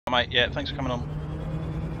Mate, yeah, thanks for coming on.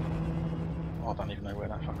 Oh, I don't even know where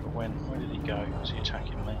that fucker went. Where did he go? Was he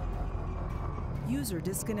attacking me? User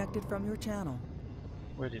disconnected from your channel.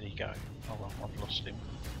 Where did he go? Oh well, I've lost him.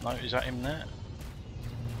 No, is that him there?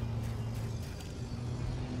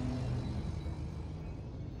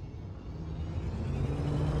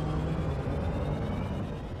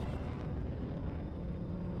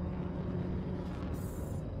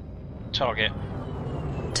 Target.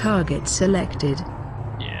 Target selected.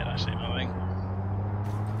 Yeah, that's him, I think.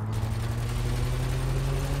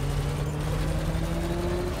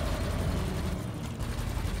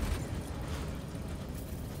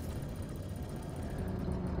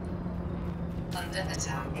 Under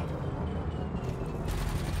attack.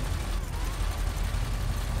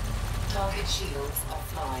 Target shields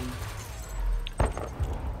offline.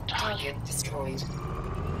 Target destroyed.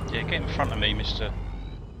 Yeah, get in front of me, Mr.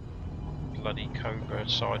 Bloody Cobra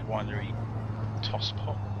Sidewinery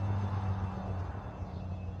Tosspot.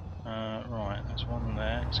 Right, there's one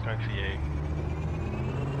there. Let's go for you.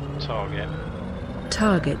 Target.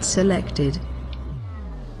 Target selected.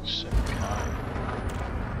 7K.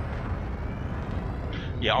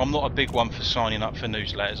 Yeah, I'm not a big one for signing up for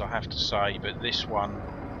newsletters, I have to say, but this one,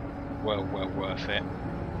 well worth it.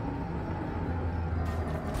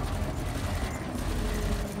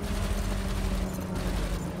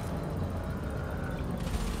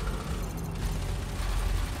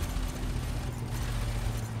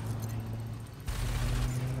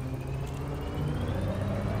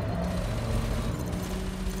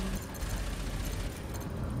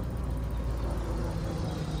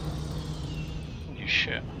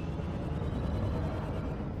 Shit.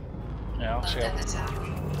 Yeah, I'll see how.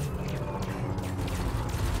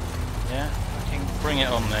 Yeah, I can bring it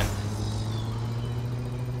on then.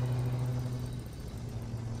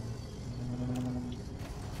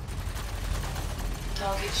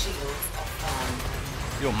 Target shields offline.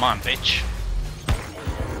 You're mine, bitch.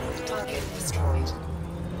 Target destroyed.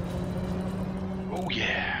 Oh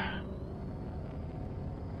yeah.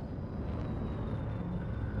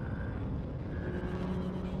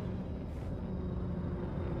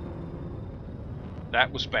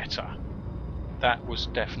 That was better. That was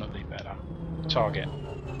definitely better. Target.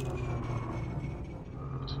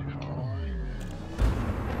 Too far away.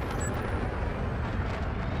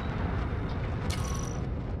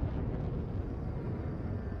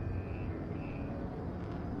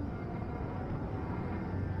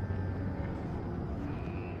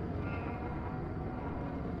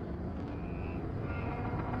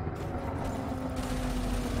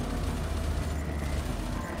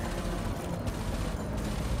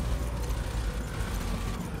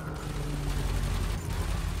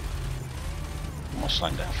 Am I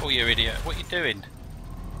slowing down for you, idiot? What are you doing?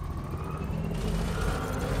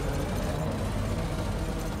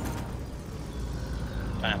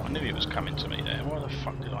 Damn, I knew he was coming to me there. Why the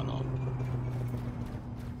fuck did I not?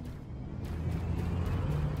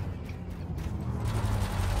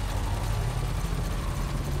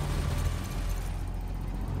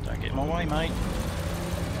 Don't get in my way, mate.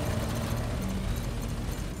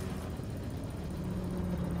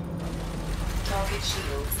 Target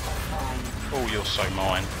shields offline. Oh, you're so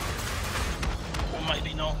mine. Or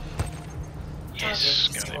maybe not. Yes,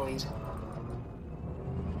 Target got it. destroyed.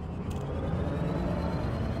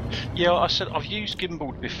 Yeah, I said I've used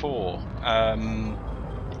gimbal before,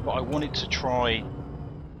 but I wanted to try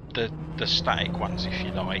the static ones, if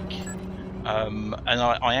you like. And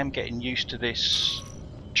I am getting used to this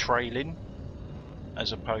trailing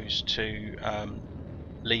as opposed to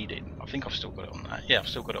leading. I think I've still got it on that. Yeah, I've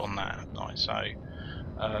still got it on that, haven't I? So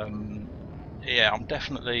yeah, I'm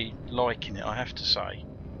definitely liking it, I have to say.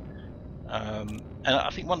 And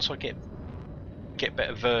I think once I get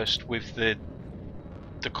better versed with the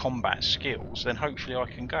combat skills, then hopefully I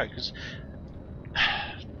can go. Because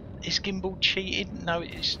is gimbal cheating? No,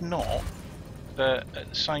 it's not. But at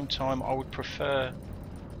the same time, I would prefer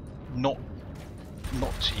not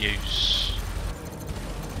to use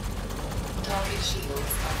the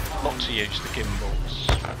gimbals.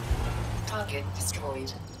 Target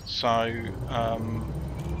destroyed. So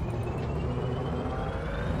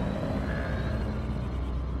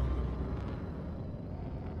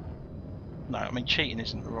no, I mean cheating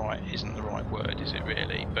isn't the right word, is it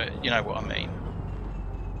really? But you know what I mean.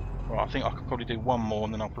 Right, I think I could probably do one more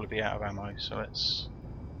and then I'll probably be out of ammo. So let's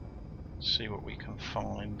see what we can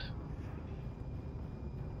find.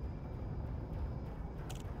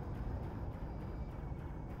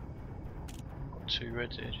 Got two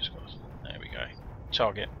reds here. Just got. There we go.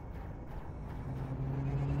 Target.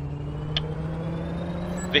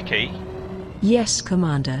 Vicky. Yes,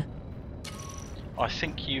 Commander. I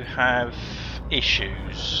think you have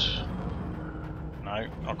issues. No, I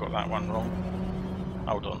got that one wrong.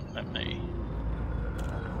 Hold on, let me.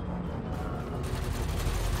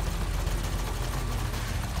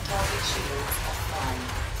 Target shields offline.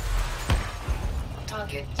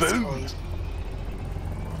 Target Boom. destroyed.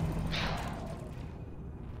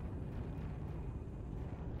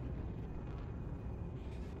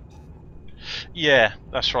 Yeah,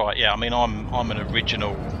 that's right. Yeah, I mean, I'm an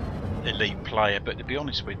original elite player, but to be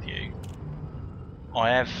honest with you, I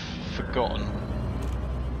have forgotten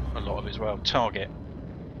a lot of it as well. Target.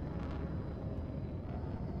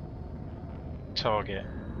 Target.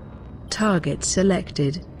 Target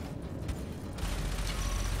selected.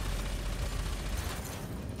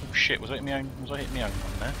 Oh shit! Was I hitting my own? Was I hitting my own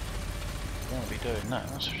one there? I don't want to be doing that.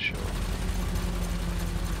 That's for sure.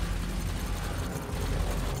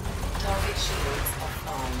 Target shields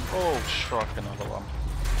offline. Oh, strike another one.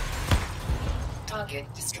 Target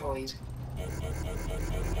destroyed.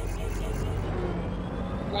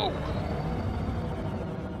 Whoa!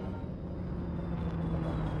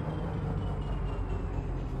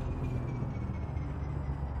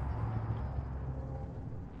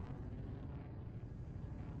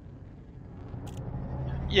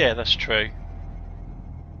 Yeah, that's true.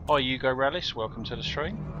 Hi, Hugo Rallis. Welcome to the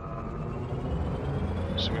stream.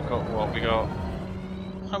 So we've got what? We got.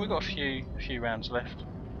 Oh, we've got a few rounds left.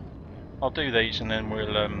 I'll do these and then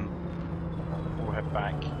we'll head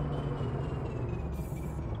back.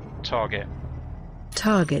 Target.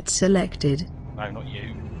 Target selected. No, not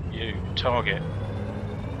you. You. Target. Right.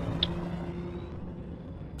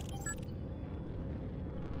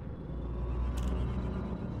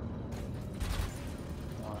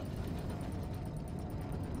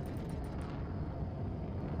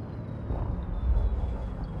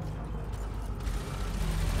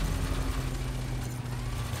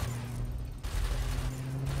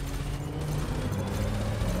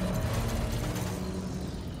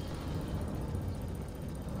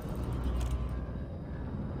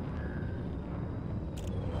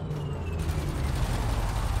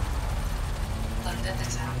 Under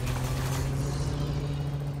attack.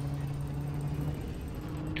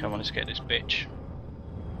 Come on, let's get this bitch.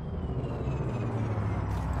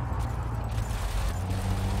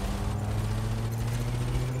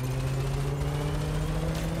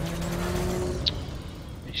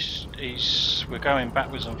 We're going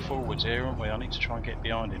backwards and forwards here, aren't we? I need to try and get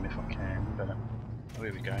behind him if I can, but oh,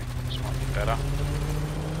 here we go. This might be better.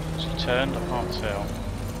 Has he turned? I can't tell.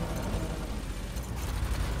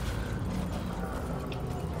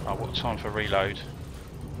 Oh, what time for reload?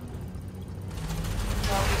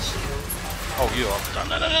 Target shields offline. Oh, you are.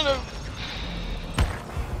 No.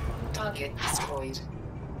 Target destroyed.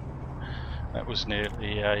 That was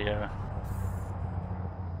nearly a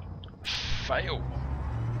fail.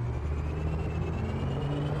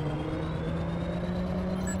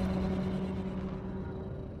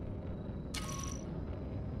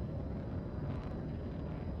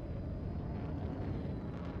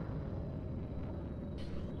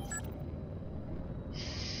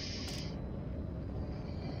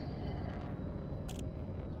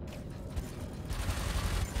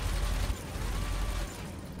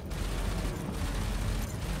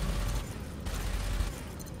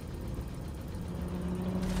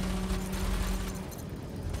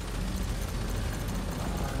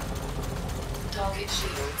 Target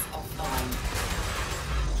shields offline.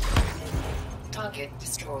 Target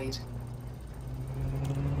destroyed.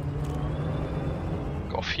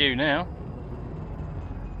 Got a few now.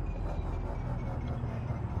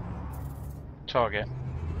 Target.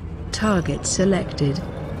 Target selected.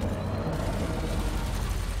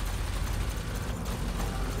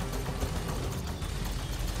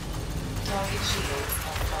 Target shields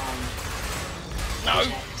offline. No.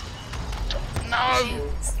 Protect. No.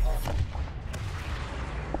 Shields off.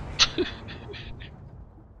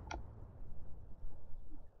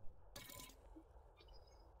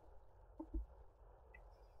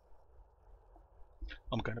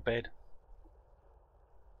 I'm going to bed.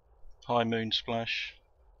 High Moon Splash.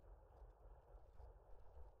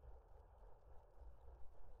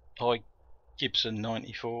 Hi Gibson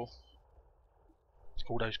 94.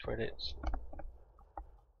 All those credits.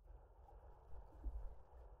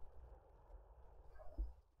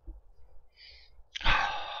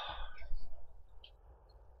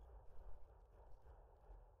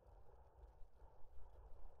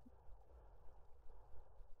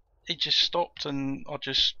 It just stopped and I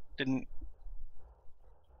just didn't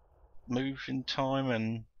move in time,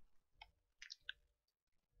 and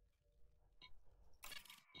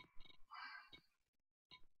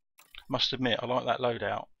must admit I like that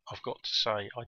loadout. I've got to say I